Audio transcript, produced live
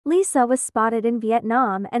Lisa was spotted in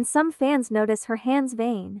Vietnam and some fans notice her hands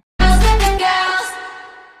vain.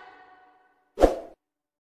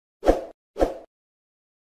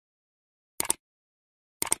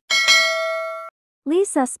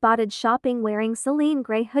 Lisa spotted shopping wearing Celine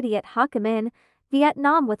Grey hoodie at Ho Chi Minh,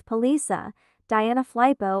 Vietnam with Palisa, Diana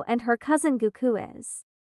Flipo and her cousin Gukuiz.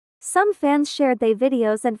 Some fans shared their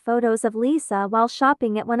videos and photos of Lisa while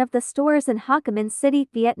shopping at one of the stores in Ho Chi Minh City,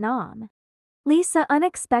 Vietnam. Lisa's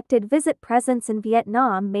unexpected visit presence in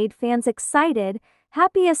Vietnam made fans excited,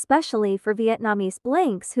 happy especially for Vietnamese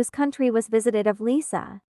Blanks whose country was visited of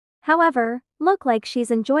Lisa. However, look like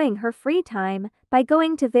she's enjoying her free time by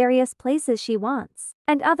going to various places she wants.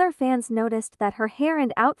 And other fans noticed that her hair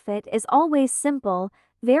and outfit is always simple,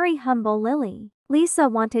 very humble Lily. Lisa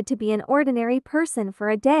wanted to be an ordinary person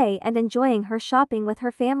for a day and enjoying her shopping with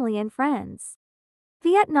her family and friends.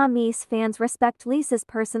 Vietnamese fans respect Lisa's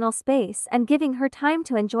personal space and giving her time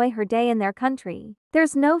to enjoy her day in their country.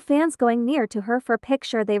 There's no fans going near to her for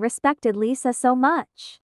picture. They respected Lisa so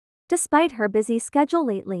much. Despite her busy schedule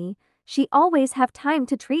lately, she always have time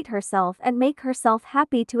to treat herself and make herself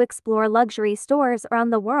happy to explore luxury stores around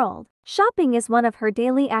the world. Shopping is one of her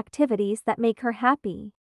daily activities that make her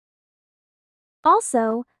happy.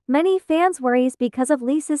 Also, many fans worries because of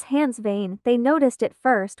Lisa's hands vain. They noticed it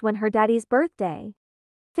first when her daddy's birthday.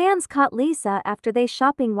 Fans caught Lisa after they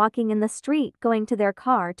shopping walking in the street going to their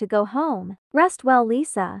car to go home. Rest well,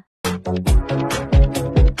 Lisa.